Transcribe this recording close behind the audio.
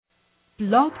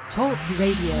Blog Talk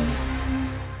Radio.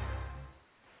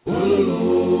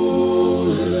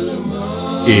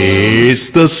 It's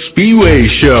the Spiwe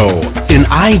Show, an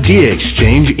idea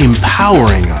exchange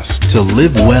empowering us to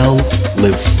live well,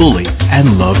 live fully,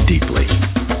 and love deeply.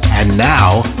 And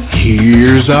now,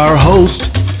 here's our host,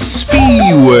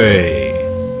 Spiwe.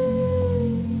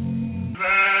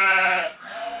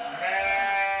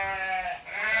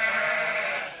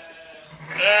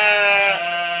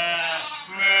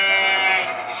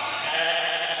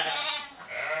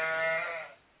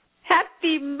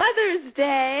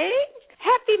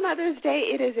 Mother's Day.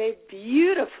 It is a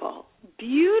beautiful,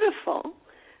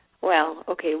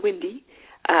 windy,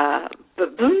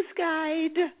 but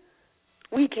blue-skied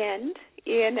weekend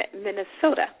in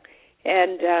Minnesota.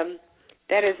 And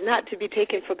that is not to be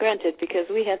taken for granted because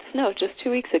we had snow just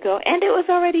 2 weeks ago, and it was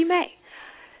already May.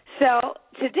 So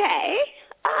today,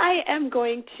 I am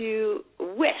going to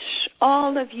wish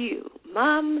all of you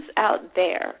moms out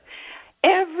there,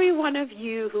 every one of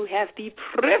you who have the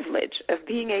privilege of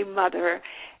being a mother,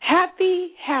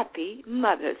 happy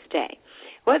Mother's Day.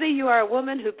 Whether you are a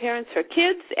woman who parents her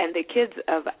kids and the kids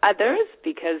of others,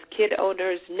 because kid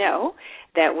owners know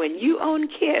that when you own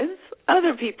kids,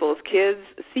 other people's kids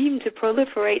seem to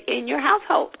proliferate in your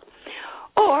household.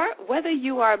 Or whether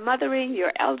you are mothering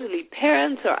your elderly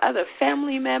parents or other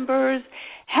family members,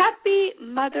 happy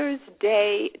Mother's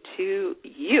Day to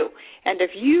you. And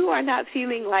if you are not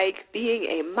feeling like being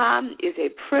a mom is a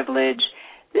privilege,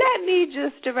 let me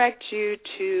just direct you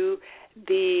to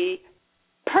the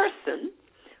person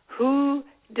who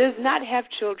does not have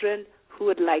children who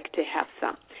would like to have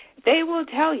some. They will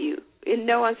tell you in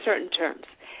no uncertain terms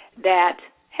that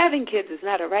having kids is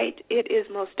not a right. It is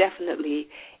most definitely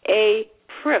a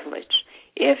privilege.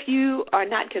 If you are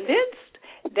not convinced,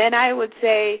 then I would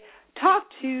say talk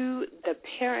to the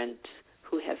parent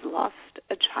who has lost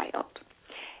a child.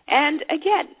 And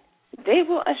again, they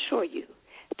will assure you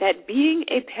that being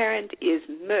a parent is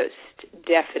most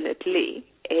definitely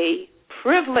a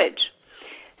privilege.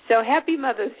 So happy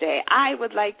Mother's Day. I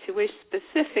would like to wish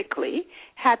specifically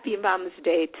happy Mom's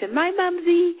Day to my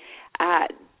momsy,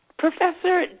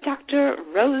 Professor Dr.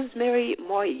 Rosemary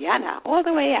Moyana, all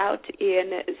the way out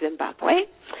in Zimbabwe.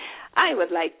 I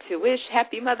would like to wish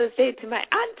happy Mother's Day to my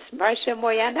aunt, Marcia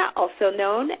Moyana, also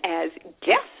known as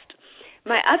Guest.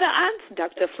 My other aunts,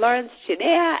 Dr. Florence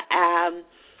Chinea,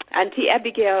 Auntie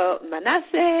Abigail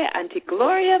Manasseh, Auntie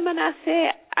Gloria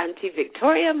Manasseh, Auntie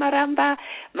Victoria Maramba,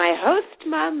 my host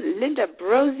mom, Linda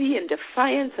Brosey in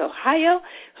Defiance, Ohio,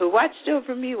 who watched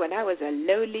over me when I was a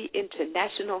lowly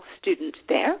international student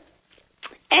there.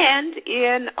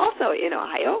 And also in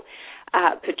Ohio,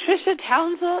 Patricia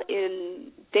Townsell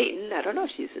in Dayton. I don't know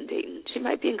if she's in Dayton. She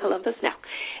might be in Columbus now.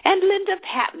 And Linda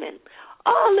Patman.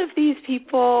 All of these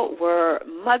people were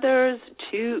mothers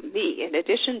to me, in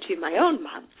addition to my own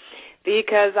mom,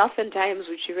 because oftentimes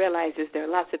what you realize is there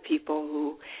are lots of people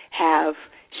who have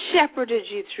shepherded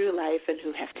you through life and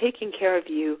who have taken care of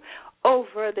you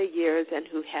over the years and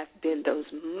who have been those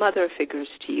mother figures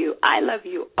to you. I love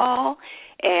you all.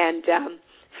 And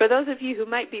for those of you who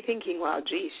might be thinking, well,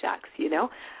 gee, shucks,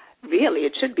 really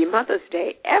it should be Mother's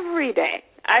Day every day.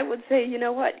 I would say, you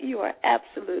know what, you are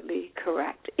absolutely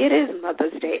correct. It is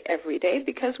Mother's Day every day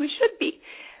because we should be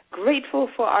grateful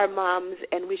for our moms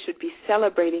and we should be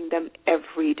celebrating them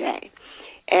every day.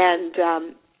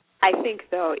 And I think,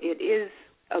 though, it is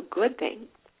a good thing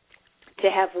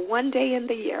to have one day in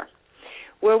the year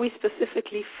where we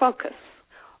specifically focus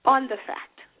on the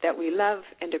fact that we love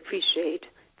and appreciate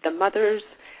the mothers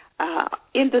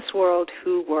in this world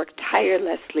who work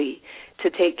tirelessly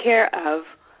to take care of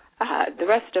the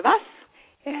rest of us.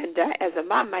 And as a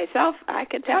mom myself, I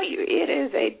can tell you it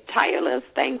is a tireless,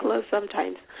 thankless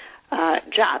sometimes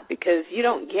job because you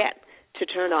don't get to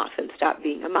turn off and stop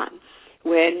being a mom.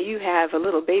 When you have a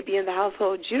little baby in the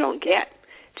household, you don't get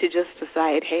to just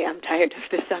decide, hey, I'm tired of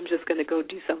this, I'm just going to go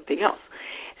do something else.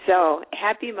 So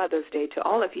happy Mother's Day to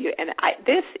all of you. And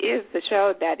this is the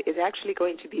show that is actually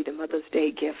going to be the Mother's Day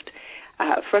gift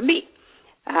from me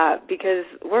because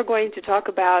we're going to talk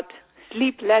about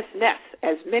sleeplessness.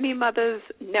 As many mothers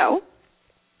know,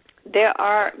 there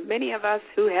are many of us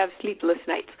who have sleepless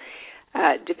nights.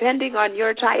 Depending on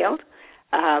your child,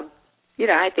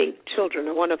 I think children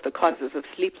are one of the causes of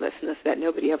sleeplessness that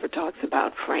nobody ever talks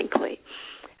about, frankly,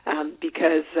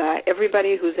 because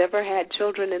everybody who's ever had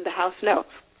children in the house knows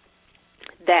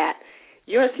that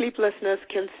your sleeplessness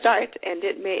can start and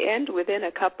it may end within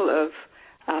a couple of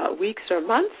weeks or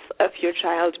months of your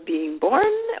child being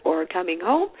born or coming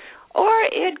home, or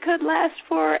it could last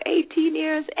for 18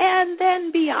 years and then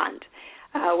beyond.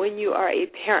 when you are a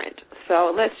parent.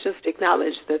 So let's just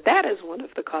acknowledge that that is one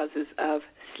of the causes of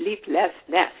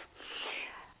sleeplessness.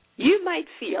 You might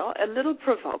feel a little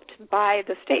provoked by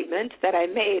the statement that I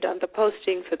made on the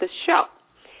posting for the show,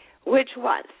 which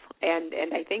was,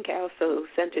 and I think I also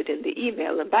sent it in the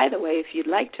email. And by the way, if you'd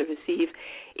like to receive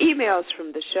emails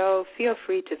from the show, feel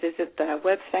free to visit the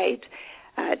website,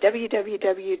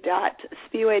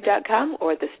 www.spiwe.com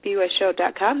or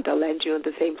thespiweshow.com. They'll land you in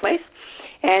the same place.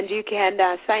 And you can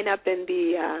sign up in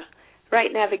the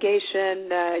right navigation.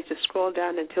 Just scroll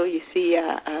down until you see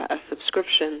a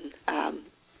subscription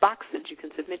box that you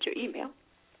can submit your email.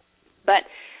 But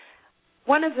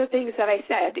one of the things that I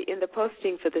said in the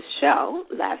posting for the show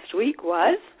last week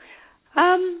was,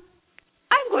 I'm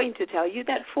going to tell you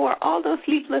that for all those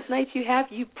sleepless nights you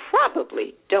have, you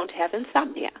probably don't have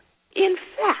insomnia. In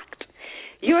fact,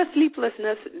 your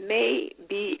sleeplessness may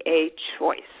be a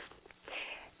choice.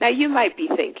 Now, you might be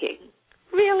thinking,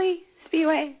 really,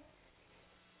 Spiwe?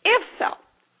 If so,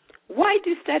 why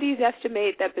do studies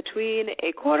estimate that between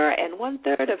a quarter and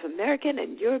one-third of American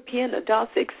and European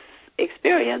adults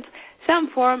experience some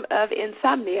form of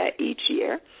insomnia each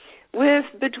year, with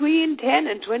between 10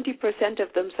 and 20%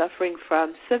 of them suffering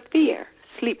from severe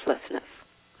sleeplessness?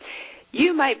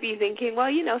 You might be thinking,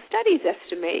 well, studies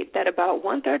estimate that about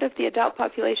one-third of the adult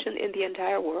population in the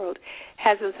entire world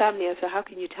has insomnia, so how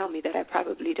can you tell me that I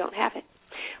probably don't have it?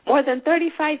 More than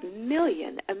 35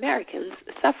 million Americans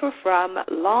suffer from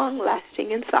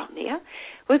long-lasting insomnia,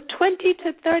 with 20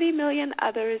 to 30 million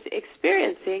others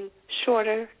experiencing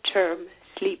shorter-term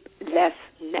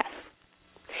sleeplessness.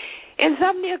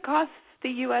 Insomnia costs the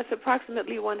U.S.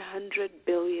 approximately $100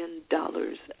 billion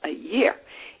a year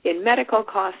in medical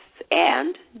costs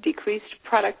and decreased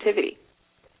productivity.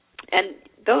 And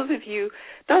those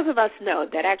of us know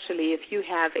that actually if you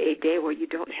have a day where you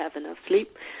don't have enough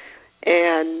sleep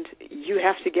and you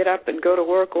have to get up and go to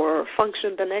work or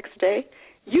function the next day,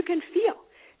 you can feel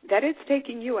that it's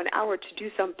taking you an hour to do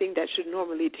something that should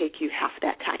normally take you half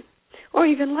that time or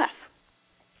even less.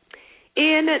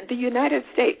 In the United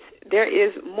States, there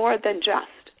is more than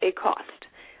just a cost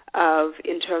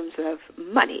in terms of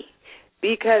money,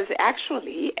 because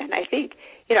actually, and I think,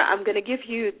 I'm going to give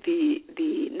you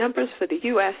the numbers for the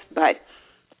U.S., but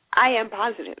I am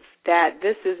positive that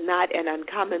this is not an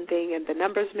uncommon thing, and the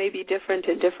numbers may be different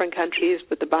in different countries,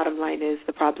 but the bottom line is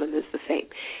the problem is the same.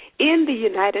 In the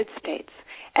United States,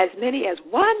 as many as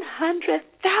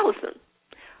 100,000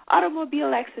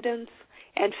 automobile accidents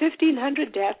and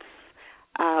 1,500 deaths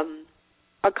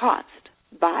are caused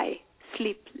by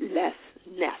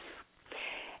sleeplessness.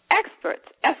 Experts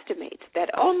estimate that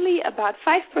only about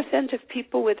 5% of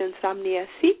people with insomnia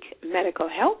seek medical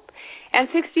help, and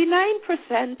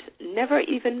 69% never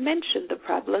even mention the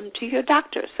problem to your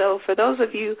doctor. So for those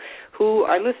of you who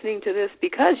are listening to this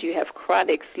because you have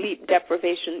chronic sleep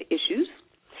deprivation issues,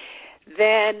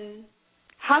 then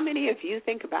how many of you,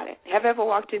 think about it, have ever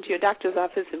walked into your doctor's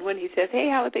office and when he says, hey,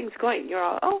 how are things going? You're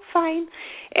all, oh, fine.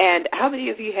 And how many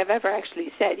of you have ever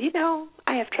actually said,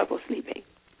 I have trouble sleeping?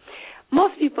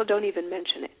 Most people don't even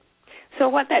mention it. So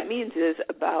what that means is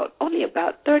only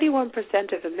about 31%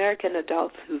 of American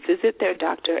adults who visit their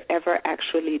doctor ever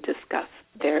actually discuss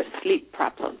their sleep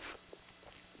problems.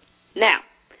 Now,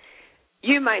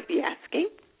 you might be asking,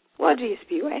 well, gee,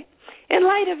 Spiwe, in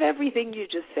light of everything you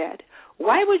just said,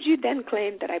 why would you then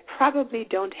claim that I probably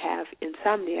don't have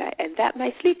insomnia and that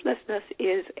my sleeplessness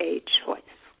is a choice?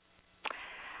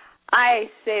 I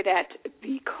say that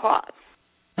because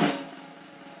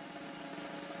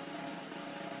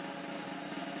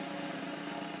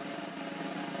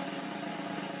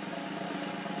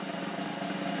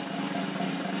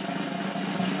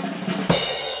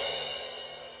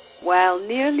while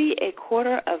nearly a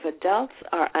quarter of adults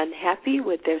are unhappy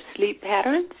with their sleep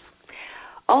patterns,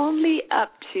 only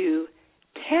up to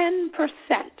 10%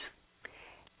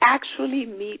 actually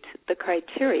meet the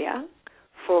criteria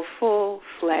for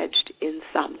full-fledged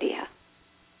insomnia.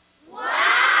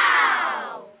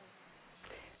 Wow!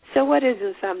 So what is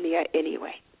insomnia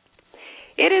anyway?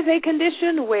 It is a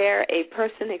condition where a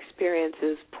person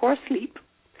experiences poor sleep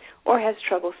or has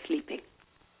trouble sleeping,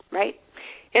 right?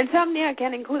 Insomnia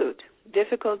can include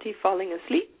difficulty falling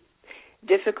asleep,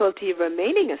 difficulty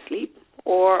remaining asleep,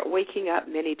 or waking up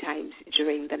many times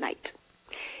during the night.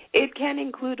 It can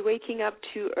include waking up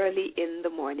too early in the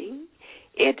morning.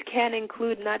 It can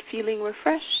include not feeling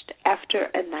refreshed after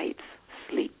a night's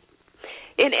sleep.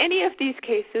 In any of these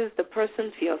cases, the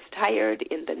person feels tired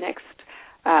the next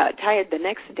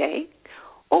day,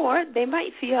 or they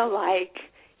might feel like,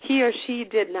 he or she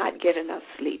did not get enough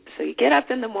sleep. So you get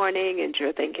up in the morning and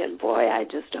you're thinking, boy, I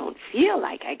just don't feel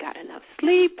like I got enough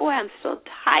sleep. Boy, I'm so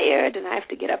tired and I have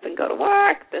to get up and go to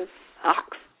work. This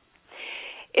sucks.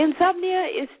 Insomnia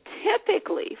is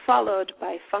typically followed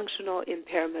by functional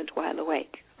impairment while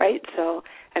awake, right? So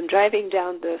I'm driving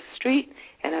down the street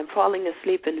and I'm falling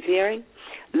asleep and veering.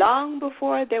 Long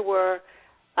before there was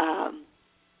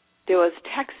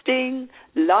texting,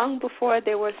 long before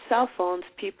there were cell phones,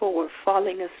 people were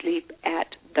falling asleep at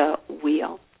the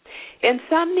wheel.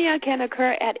 Insomnia can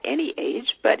occur at any age,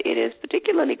 but it is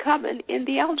particularly common in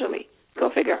the elderly. Go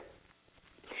figure.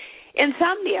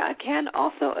 Insomnia can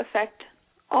also affect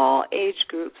all age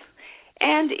groups,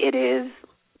 and it is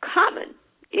common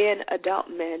in adult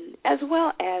men as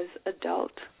well as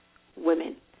adult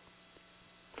women.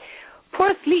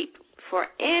 Poor sleep for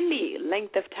any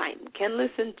length of time can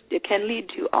lead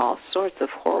to all sorts of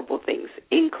horrible things,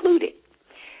 including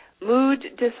mood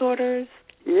disorders,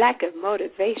 lack of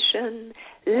motivation,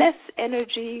 less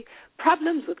energy,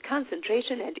 problems with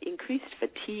concentration, and increased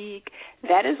fatigue.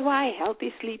 That is why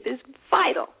healthy sleep is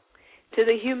vital to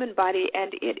the human body,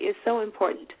 and it is so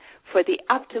important for the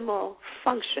optimal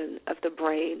function of the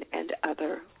brain and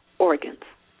other organs.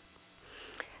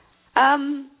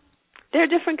 There are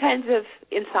different kinds of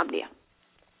insomnia.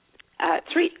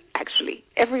 3, actually.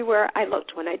 Everywhere I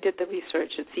looked when I did the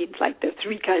research, it seems like there are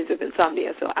 3 kinds of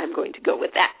insomnia, so I'm going to go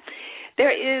with that.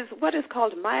 There is what is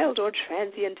called mild or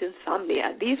transient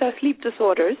insomnia. These are sleep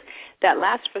disorders that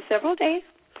last for several days.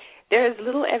 There is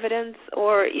little evidence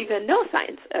or even no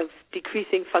signs of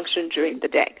decreasing function during the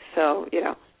day. So,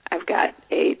 I've got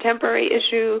a temporary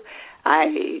issue.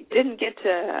 I didn't get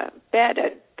to bed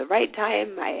at the right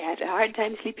time. I had a hard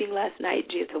time sleeping last night.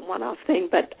 Gee, it's a one-off thing,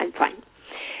 but I'm fine.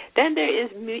 Then there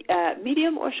is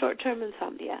medium or short-term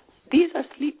insomnia. These are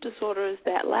sleep disorders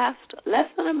that last less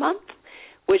than a month,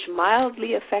 which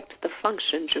mildly affect the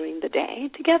function during the day,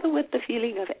 together with the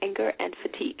feeling of anger and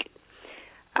fatigue.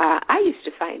 I used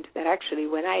to find that actually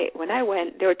when I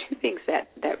went, there were 2 things that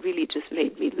really just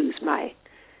made me lose my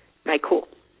cool,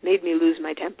 made me lose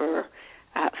my temper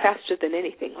faster than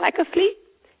anything, lack of sleep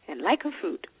and lack of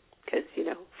food, because,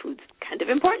 food's kind of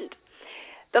important.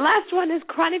 The last one is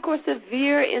chronic or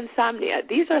severe insomnia.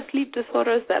 These are sleep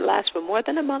disorders that last for more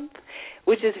than a month,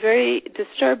 which is very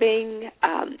disturbing,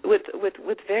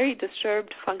 with very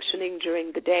disturbed functioning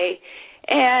during the day,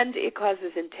 and it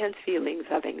causes intense feelings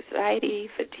of anxiety,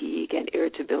 fatigue, and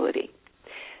irritability.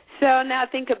 So now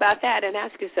think about that and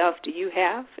ask yourself, do you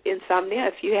have insomnia?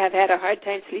 If you have had a hard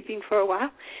time sleeping for a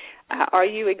while, are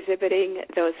you exhibiting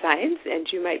those signs? And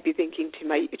you might be thinking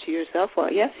to yourself,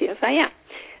 well, yes, I am.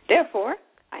 Therefore,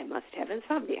 I must have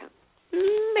insomnia.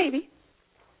 Maybe.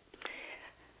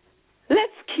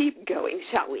 Let's keep going,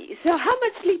 shall we? So how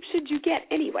much sleep should you get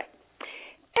anyway?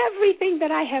 Everything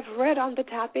that I have read on the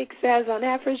topic says on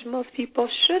average most people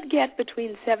should get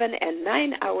between 7 and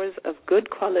 9 hours of good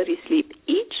quality sleep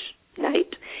each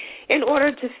night in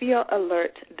order to feel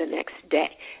alert the next day.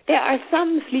 There are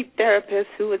some sleep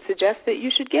therapists who would suggest that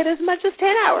you should get as much as 10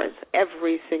 hours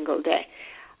every single day.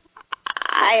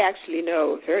 I actually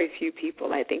know very few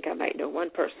people. I think I might know one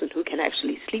person who can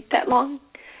actually sleep that long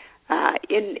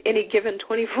in any given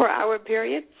 24-hour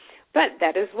period, but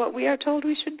that is what we are told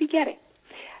we should be getting.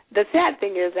 The sad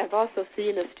thing is I've also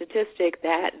seen a statistic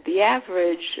that the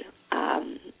average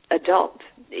adult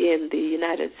in the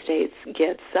United States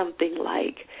gets something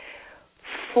like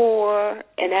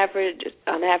on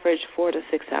average 4 to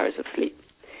 6 hours of sleep,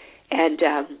 and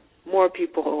more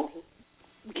people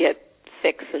get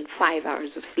 6 and 5 hours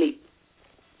of sleep,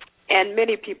 and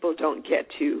many people don't get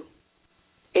to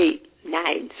 8,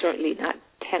 9, certainly not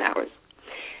 10 hours,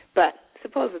 but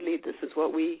supposedly this is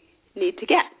what we need to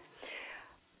get.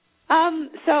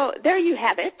 So there you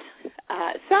have it.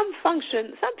 Some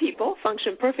people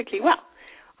function perfectly well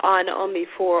on only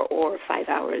 4 or 5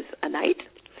 hours a night.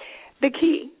 The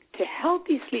key to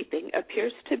healthy sleeping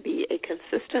appears to be a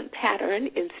consistent pattern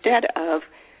instead of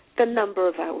the number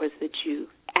of hours that you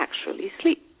actually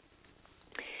sleep.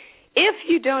 If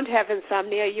you don't have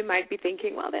insomnia, you might be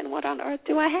thinking, well, then what on earth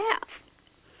do I have?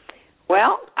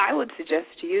 Well, I would suggest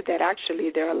to you that actually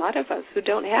there are a lot of us who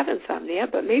don't have insomnia,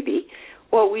 but maybe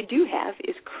what we do have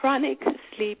is chronic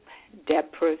sleep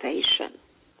deprivation.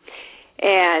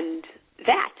 And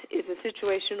that is a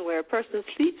situation where a person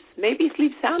maybe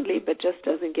sleeps soundly, but just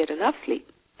doesn't get enough sleep.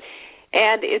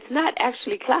 And it's not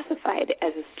actually classified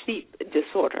as a sleep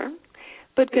disorder,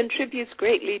 but contributes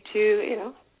greatly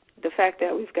to, the fact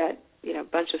that we've got, a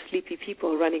bunch of sleepy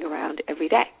people running around every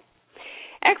day.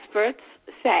 Experts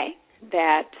say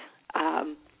that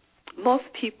most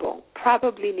people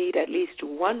probably need at least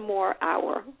one more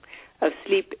hour of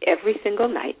sleep every single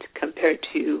night compared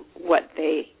to what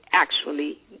they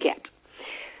actually get.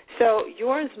 So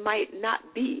yours might not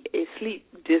be a sleep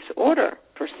disorder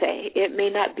per se. It may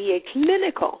not be a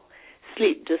clinical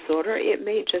sleep disorder. It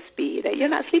may just be that you're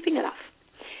not sleeping enough.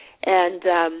 And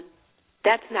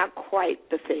that's not quite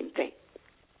the same thing.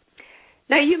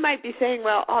 Now, you might be saying,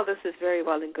 well, all this is very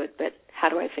well and good, but how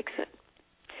do I fix it?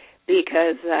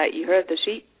 Because you heard the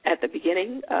sheet at the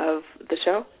beginning of the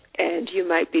show, and you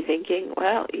might be thinking,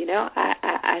 well,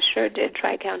 I sure did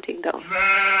try counting those,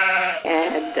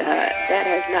 and that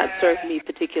has not served me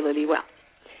particularly well.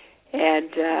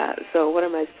 And so what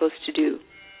am I supposed to do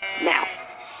now?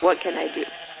 What can I do?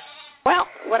 Well,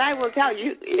 what I will tell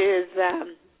you is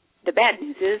the bad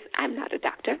news is I'm not a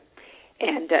doctor,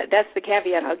 and that's the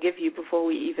caveat I'll give you before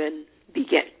we even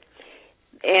begin.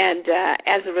 And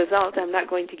as a result, I'm not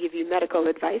going to give you medical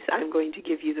advice. I'm going to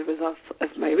give you the results of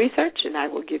my research, and I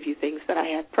will give you things that I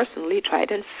have personally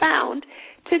tried and found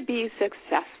to be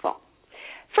successful.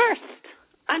 First,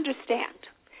 understand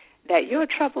that your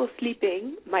trouble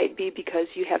sleeping might be because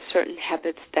you have certain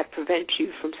habits that prevent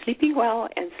you from sleeping well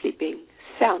and sleeping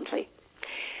soundly.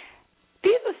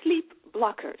 These are sleep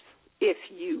blockers, if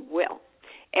you will.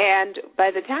 And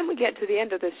by the time we get to the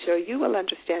end of this show, you will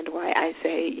understand why I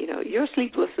say, your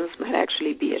sleeplessness might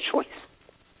actually be a choice.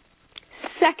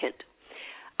 Second,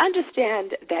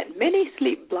 understand that many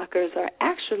sleep blockers are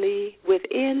actually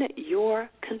within your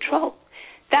control.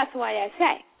 That's why I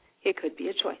say it could be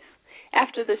a choice.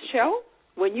 After this show,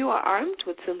 when you are armed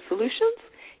with some solutions,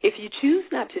 if you choose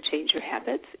not to change your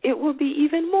habits, it will be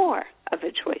even more of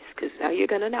a choice because now you're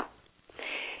going to know.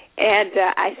 And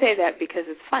I say that because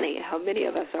it's funny how many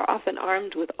of us are often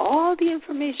armed with all the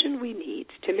information we need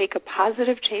to make a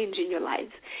positive change in your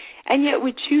lives, and yet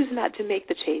we choose not to make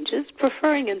the changes,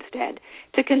 preferring instead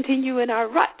to continue in our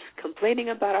rut, complaining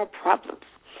about our problems.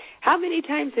 How many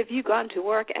times have you gone to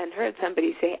work and heard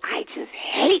somebody say, I just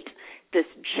hate this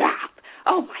job.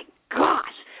 Oh, my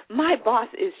gosh, my boss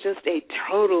is just a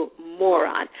total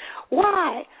moron.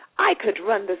 Why? I could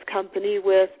run this company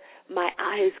with my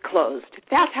eyes closed.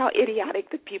 That's how idiotic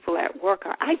the people at work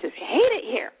are. I just hate it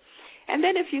here. And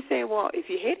then if you say, well, if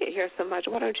you hate it here so much,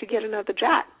 why don't you get another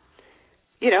job?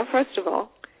 First of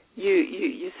all,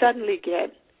 you suddenly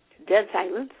get dead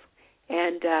silence,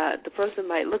 and the person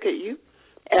might look at you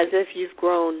as if you've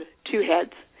grown two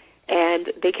heads, and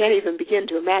they can't even begin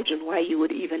to imagine why you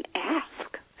would even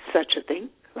ask such a thing,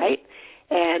 right?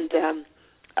 And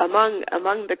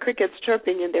among the crickets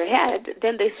chirping in their head,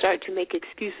 then they start to make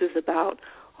excuses about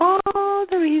all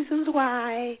the reasons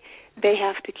why they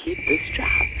have to keep this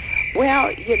job. Well, oh,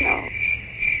 yeah,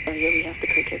 we have the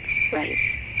crickets, right?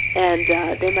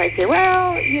 And they might say,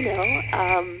 well,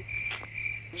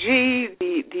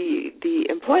 the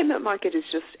employment market is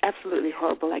just absolutely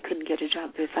horrible. I couldn't get a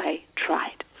job if I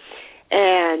tried.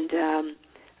 And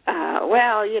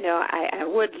I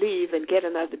would leave and get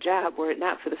another job were it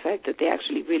not for the fact that they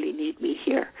actually really need me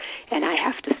here, and I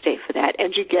have to stay for that.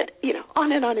 And you get,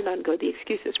 on and on and on go the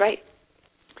excuses, right?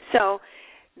 So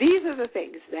these are the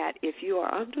things that if you are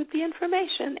armed with the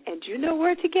information and you know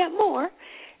where to get more,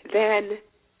 then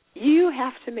you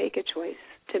have to make a choice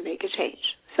to make a change.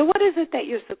 So what is it that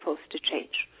you're supposed to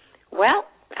change? Well,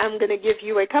 I'm going to give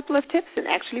you a couple of tips, and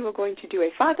actually we're going to do a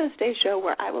Father's Day show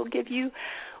where I will give you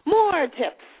more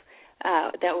tips.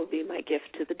 That will be my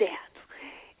gift to the dads.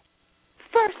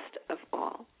 First of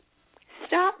all,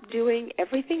 stop doing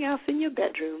everything else in your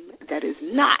bedroom that is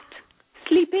not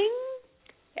sleeping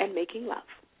and making love.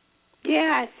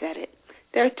 Yeah, I said it.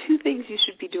 There are two things you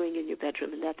should be doing in your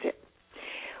bedroom, and that's it.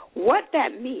 What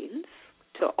that means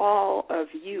to all of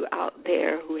you out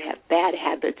there who have bad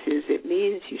habits is it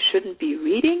means you shouldn't be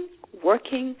reading,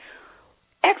 working,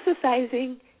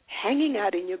 exercising, hanging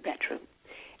out in your bedroom.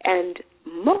 And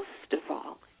most of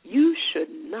all, you should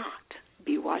not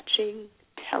be watching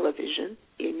television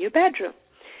in your bedroom.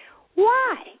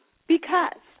 Why?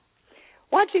 Because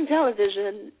watching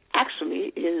television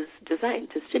actually is designed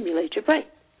to stimulate your brain.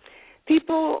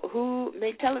 People who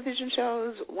make television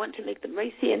shows want to make them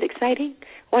racy and exciting.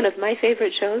 One of my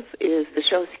favorite shows is the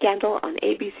show Scandal on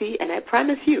ABC, and I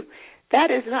promise you, that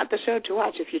is not the show to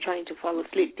watch if you're trying to fall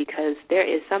asleep, because there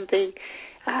is something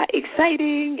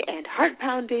exciting and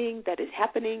heart-pounding that is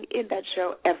happening in that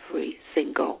show every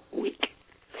single week.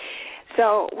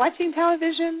 So watching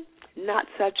television, not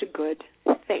such a good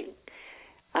thing.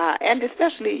 And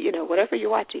especially, whatever you're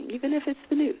watching, even if it's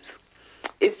the news,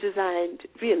 is designed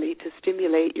really to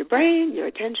stimulate your brain, your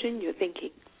attention, your thinking.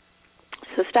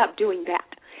 So stop doing that.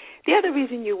 The other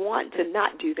reason you want to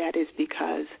not do that is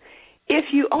because if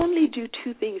you only do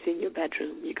two things in your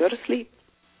bedroom, you go to sleep,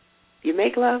 you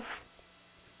make love,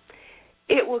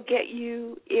 it will get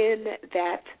you in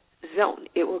that zone.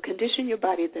 It will condition your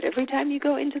body that every time you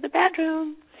go into the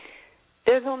bedroom,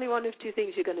 there's only one of two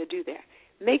things you're going to do there.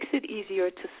 Makes it easier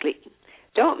to sleep.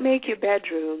 Don't make your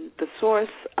bedroom the source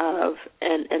of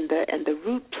and the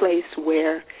root place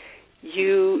where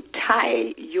you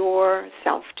tie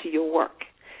yourself to your work,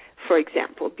 for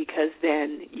example, because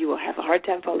then you will have a hard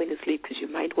time falling asleep because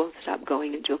your mind won't stop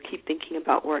going and you'll keep thinking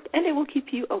about work, and it will keep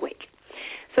you awake.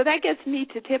 So that gets me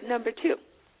to tip number 2.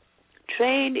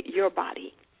 Train your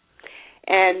body.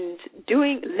 And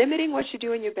limiting what you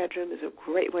do in your bedroom is a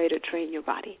great way to train your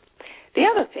body. The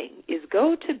other thing is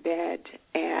go to bed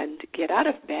and get out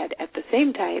of bed at the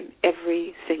same time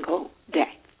every single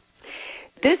day.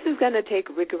 This is going to take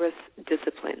rigorous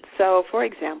discipline. So, for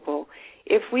example,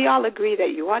 if we all agree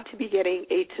that you want to be getting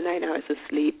 8 to 9 hours of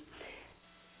sleep,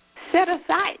 set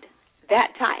aside that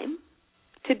time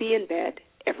to be in bed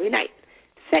every night.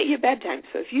 Set your bedtime.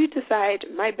 So if you decide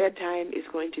my bedtime is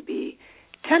going to be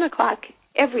 10 o'clock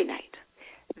every night,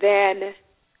 then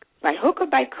by hook or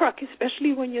by crook,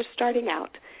 especially when you're starting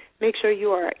out, make sure you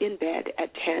are in bed at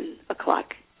 10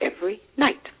 o'clock every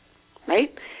night,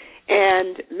 right?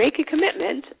 And make a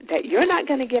commitment that you're not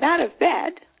going to get out of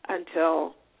bed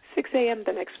until 6 a.m.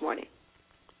 the next morning,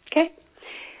 okay?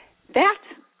 That,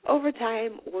 over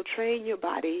time, will train your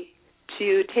body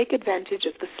to take advantage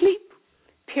of the sleep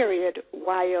period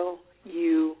while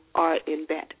you are in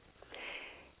bed.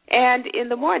 And in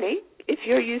the morning, if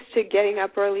you're used to getting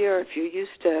up earlier, if you're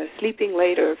used to sleeping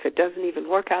later, if it doesn't even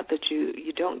work out that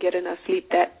you don't get enough sleep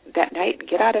that night,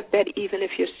 get out of bed even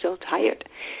if you're still tired.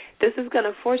 This is going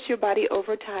to force your body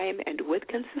over time and with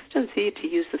consistency to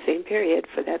use the same period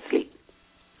for that sleep.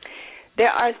 There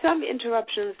are some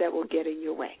interruptions that will get in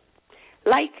your way,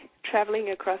 like traveling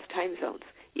across time zones.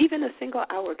 Even a single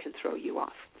hour can throw you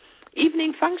off.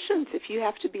 Evening functions, if you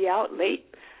have to be out late,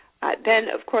 then,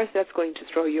 of course, that's going to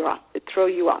throw you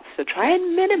off. So try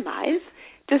and minimize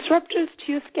disruptors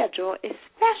to your schedule,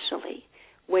 especially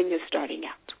when you're starting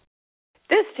out.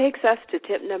 This takes us to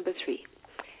tip number 3.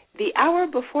 The hour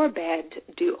before bed,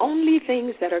 do only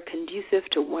things that are conducive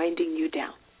to winding you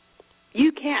down.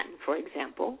 You can, for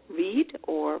example, read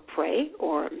or pray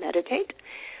or meditate,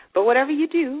 but whatever you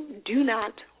do, do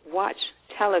not watch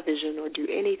television or do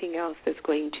anything else that's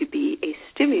going to be a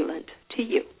stimulant to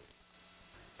you.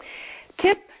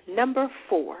 Tip number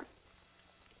 4,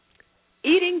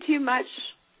 eating too much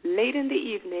late in the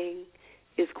evening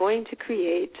is going to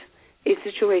create a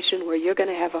situation where you're going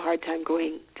to have a hard time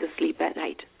going to sleep at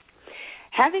night.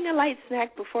 Having a light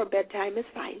snack before bedtime is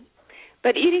fine,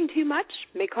 but eating too much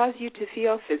may cause you to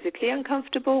feel physically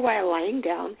uncomfortable while lying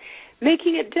down,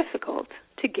 making it difficult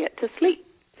to get to sleep.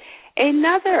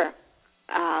 Another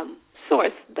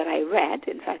source that I read,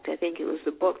 in fact, I think it was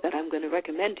the book that I'm going to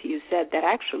recommend to you, said that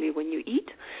actually when you eat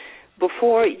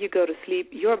before you go to sleep,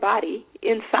 your body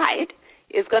inside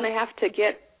is going to have to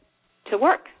get to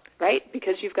work, right?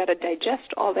 Because you've got to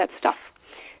digest all that stuff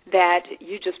that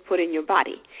you just put in your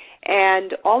body.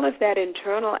 And all of that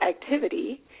internal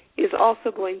activity is also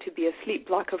going to be a sleep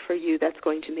blocker for you that's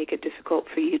going to make it difficult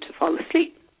for you to fall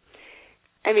asleep.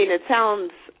 I mean, it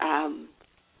sounds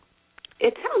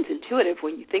intuitive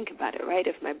when you think about it, right?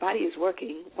 If my body is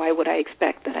working, why would I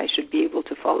expect that I should be able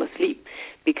to fall asleep?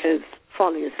 Because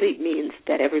falling asleep means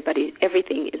that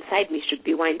everything inside me should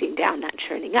be winding down, not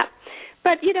churning up.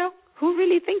 But, who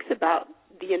really thinks about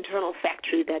the internal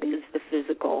factory that is the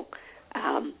physical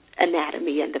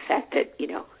anatomy and the fact that,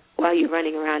 while you're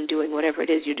running around doing whatever it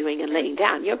is you're doing and laying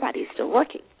down, your body's still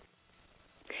working.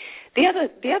 The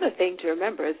other thing to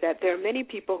remember is that there are many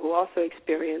people who also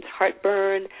experience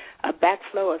heartburn, a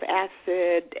backflow of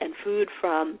acid and food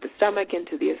from the stomach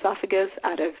into the esophagus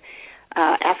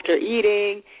after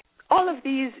eating. All of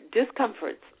these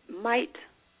discomforts might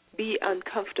be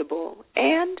uncomfortable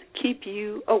and keep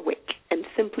you awake and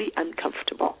simply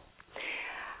uncomfortable.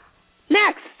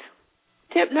 Next,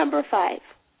 tip number 5,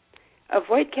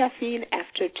 avoid caffeine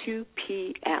after 2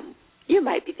 p.m. You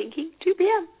might be thinking, 2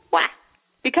 p.m., why?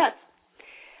 Because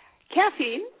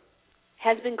caffeine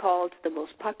has been called the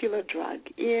most popular drug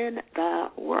in the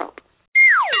world.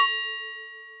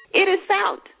 It is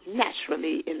found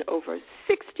naturally in over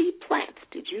 60 plants.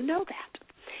 Did you know that?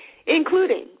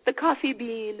 Including the coffee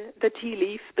bean, the tea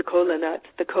leaf, the cola nut,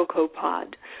 the cocoa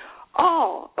pod.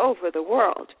 All over the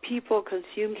world, people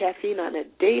consume caffeine on a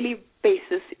daily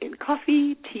basis in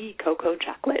coffee, tea, cocoa,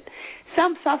 chocolate,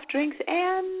 some soft drinks,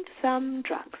 and some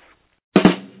drugs.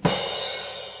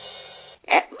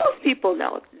 Most people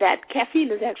know that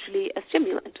caffeine is actually a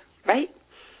stimulant, right?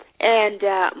 And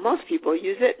most people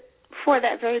use it for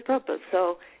that very purpose.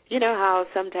 So you know how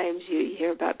sometimes you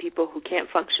hear about people who can't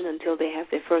function until they have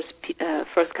their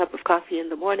first cup of coffee in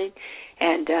the morning,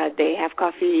 and they have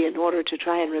coffee in order to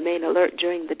try and remain alert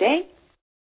during the day?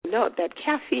 Note that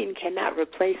caffeine cannot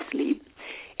replace sleep.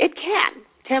 It can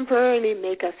temporarily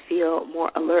make us feel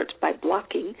more alert by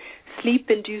blocking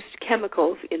sleep-induced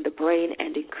chemicals in the brain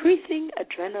and increasing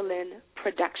adrenaline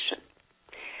production.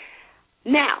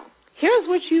 Now, here's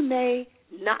what you may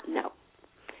not know,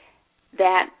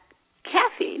 that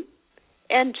caffeine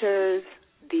enters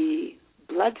the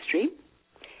bloodstream,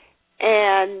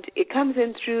 and it comes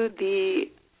in through the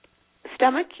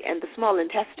stomach and the small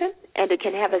intestine, and it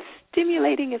can have a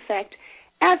stimulating effect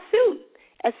as soon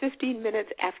as 15 minutes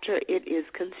after it is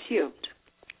consumed.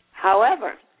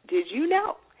 However, did you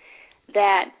know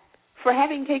that for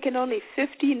having taken only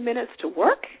 15 minutes to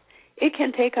work, it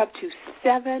can take up to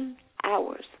 7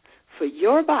 hours for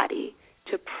your body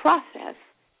to process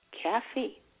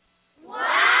caffeine?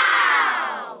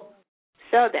 Wow!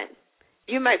 So then,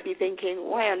 you might be thinking,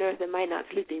 why on earth am I not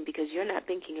sleeping? Because you're not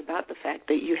thinking about the fact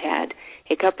that you had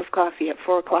a cup of coffee at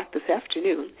 4 o'clock this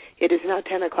afternoon. It is now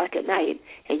 10 o'clock at night,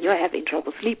 and you're having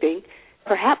trouble sleeping,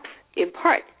 perhaps in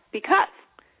part because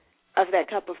of that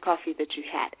cup of coffee that you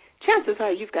had. Chances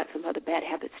are you've got some other bad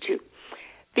habits too.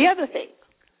 The other thing,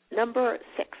 number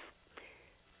 6,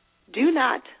 do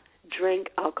not drink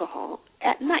alcohol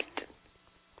at night.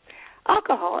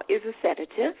 Alcohol is a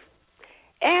sedative,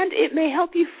 and it may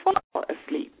help you fall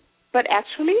asleep, but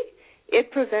actually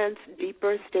it prevents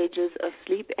deeper stages of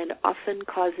sleep and often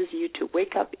causes you to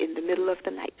wake up in the middle of the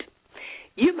night.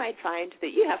 You might find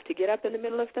that you have to get up in the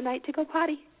middle of the night to go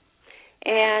potty,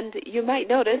 and you might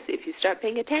notice, if you start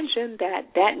paying attention, that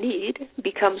that need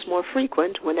becomes more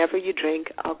frequent whenever you drink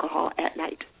alcohol at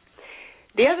night.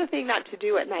 The other thing not to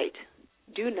do at night,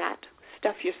 do not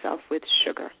stuff yourself with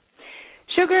sugar.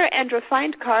 Sugar and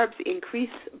refined carbs increase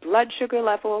blood sugar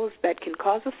levels that can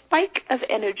cause a spike of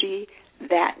energy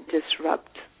that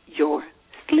disrupt your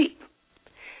sleep.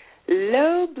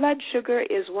 Low blood sugar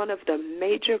is one of the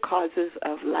major causes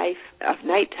of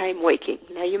nighttime waking.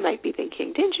 Now you might be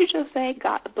thinking, didn't you just say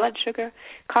blood sugar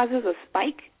causes a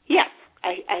spike? Yes,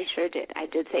 I sure did. I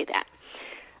did say that.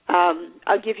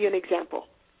 I'll give you an example.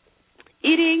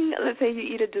 Let's say you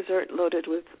eat a dessert loaded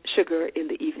with sugar in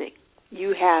the evening.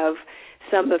 You have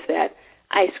some of that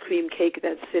ice cream cake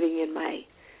that's sitting in my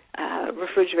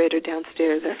refrigerator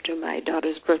downstairs after my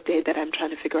daughter's birthday that I'm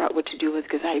trying to figure out what to do with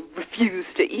because I refuse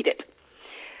to eat it.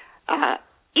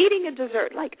 Eating a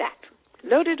dessert like that,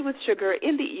 loaded with sugar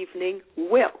in the evening,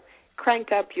 will crank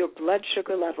up your blood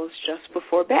sugar levels just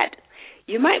before bed.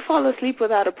 You might fall asleep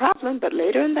without a problem, but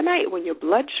later in the night when your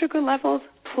blood sugar levels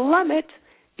plummet,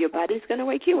 your body's going to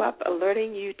wake you up,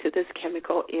 alerting you to this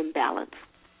chemical imbalance.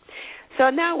 So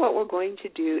now what we're going to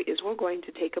do is we're going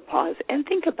to take a pause and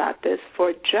think about this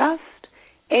for just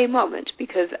a moment,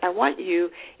 because I want you,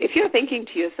 if you're thinking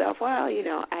to yourself, well,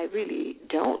 I really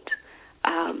don't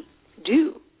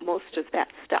do most of that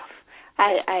stuff.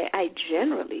 I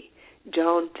generally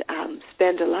don't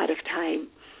spend a lot of time,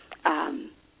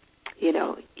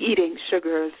 eating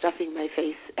sugar or stuffing my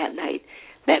face at night.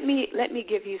 Let me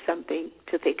give you something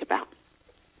to think about.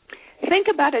 Think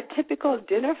about a typical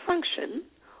dinner function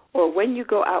or when you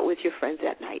go out with your friends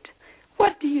at night.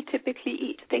 What do you typically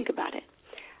eat? Think about it.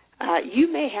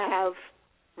 You may have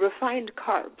refined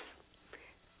carbs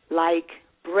like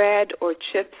bread or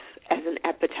chips as an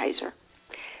appetizer.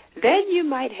 Then you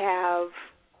might have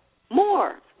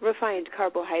more refined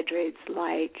carbohydrates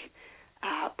like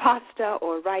pasta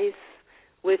or rice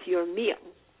with your meal.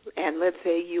 And let's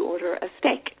say you order a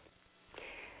steak.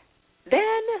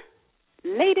 Then,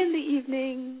 late in the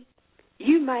evening,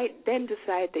 you might then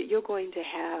decide that you're going to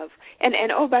have, and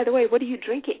oh, by the way, what are you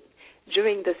drinking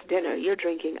during this dinner? You're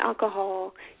drinking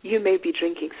alcohol, you may be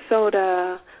drinking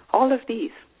soda, all of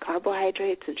these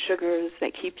carbohydrates and sugars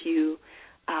that keep you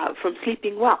from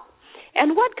sleeping well.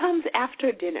 And what comes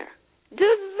after dinner?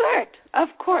 Dessert, of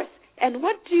course. And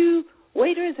what do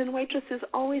waiters and waitresses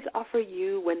always offer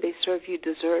you when they serve you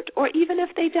dessert, or even if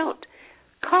they don't?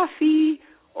 Coffee,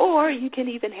 or you can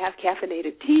even have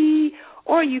caffeinated tea,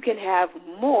 or you can have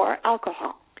more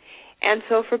alcohol. And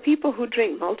so for people who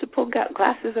drink multiple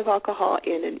glasses of alcohol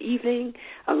in an evening,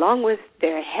 along with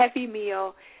their heavy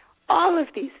meal, all of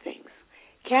these things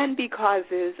can be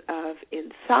causes of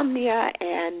insomnia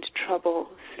and trouble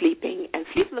sleeping and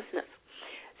sleeplessness.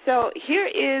 So here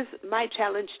is my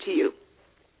challenge to you.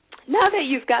 Now that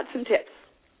you've got some tips,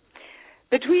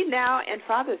 between now and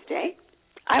Father's Day,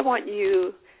 I want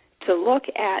you to look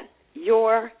at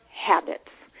your habits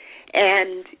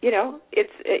And,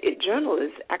 journal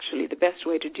is actually the best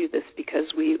way to do this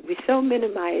because we so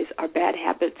minimize our bad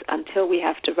habits until we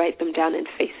have to write them down and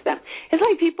face them. It's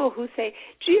like people who say,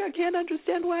 gee, I can't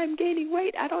understand why I'm gaining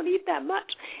weight. I don't eat that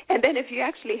much. And then if you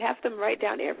actually have them write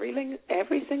down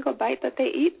every single bite that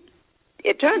they eat,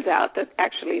 it turns out that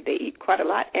actually they eat quite a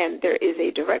lot, and there is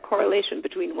a direct correlation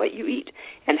between what you eat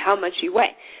and how much you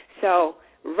weigh. So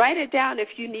write it down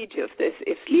if you need to.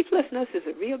 If sleeplessness is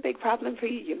a real big problem for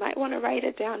you, you might want to write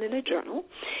it down in a journal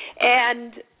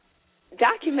and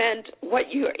document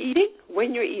what you're eating,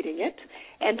 when you're eating it,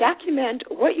 and document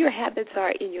what your habits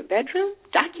are in your bedroom.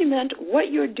 Document what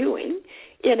you're doing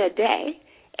in a day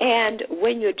and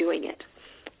when you're doing it.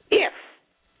 If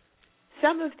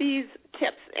some of these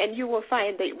tips, and you will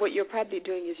find that what you're probably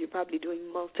doing is you're probably doing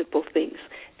multiple things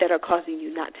that are causing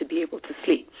you not to be able to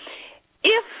sleep.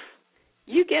 If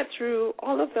you get through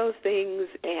all of those things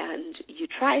and you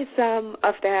try some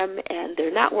of them and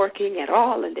they're not working at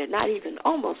all and they're not even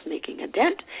almost making a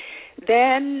dent,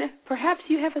 then perhaps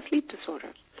you have a sleep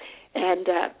disorder. And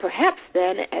perhaps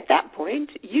then at that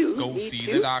point you need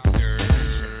to... the doctor.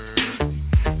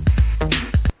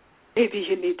 Maybe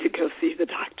you need to go see the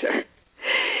doctor.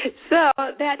 So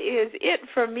that is it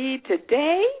for me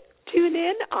today. Tune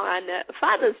in on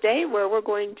Father's Day where we're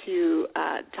going to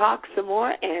talk some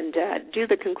more and do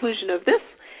the conclusion of this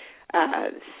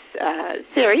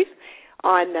series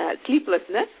on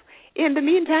sleeplessness. In the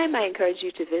meantime, I encourage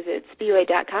you to visit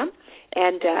Spiwe.com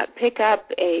and pick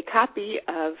up a copy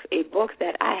of a book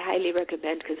that I highly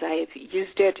recommend because I have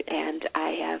used it and I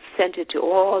have sent it to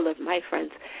all of my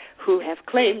friends who have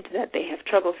claimed that they have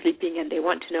trouble sleeping and they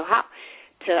want to know how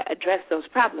to address those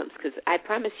problems, because I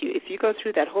promise you, if you go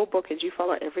through that whole book and you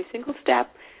follow every single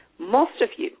step, most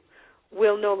of you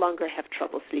will no longer have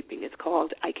trouble sleeping. It's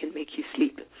called I Can Make You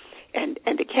Sleep, and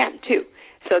it can, too.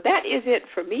 So that is it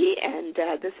for me, and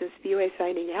this is Spiwe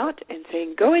signing out and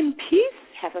saying go in peace,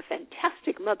 have a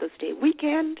fantastic Mother's Day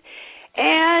weekend,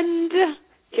 and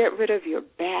get rid of your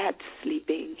bad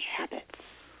sleeping habits.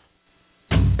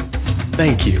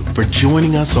 Thank you for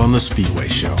joining us on The Spiwe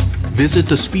Show.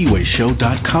 Visit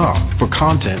thespiweshow.com for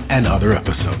content and other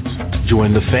episodes.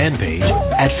 Join the fan page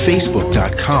at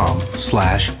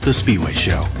facebook.com/The Spiwe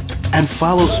Show. And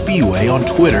follow Spiwe on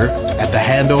Twitter at the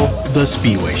handle The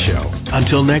Spiwe Show.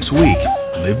 Until next week,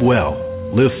 live well,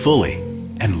 live fully,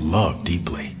 and love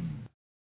deeply.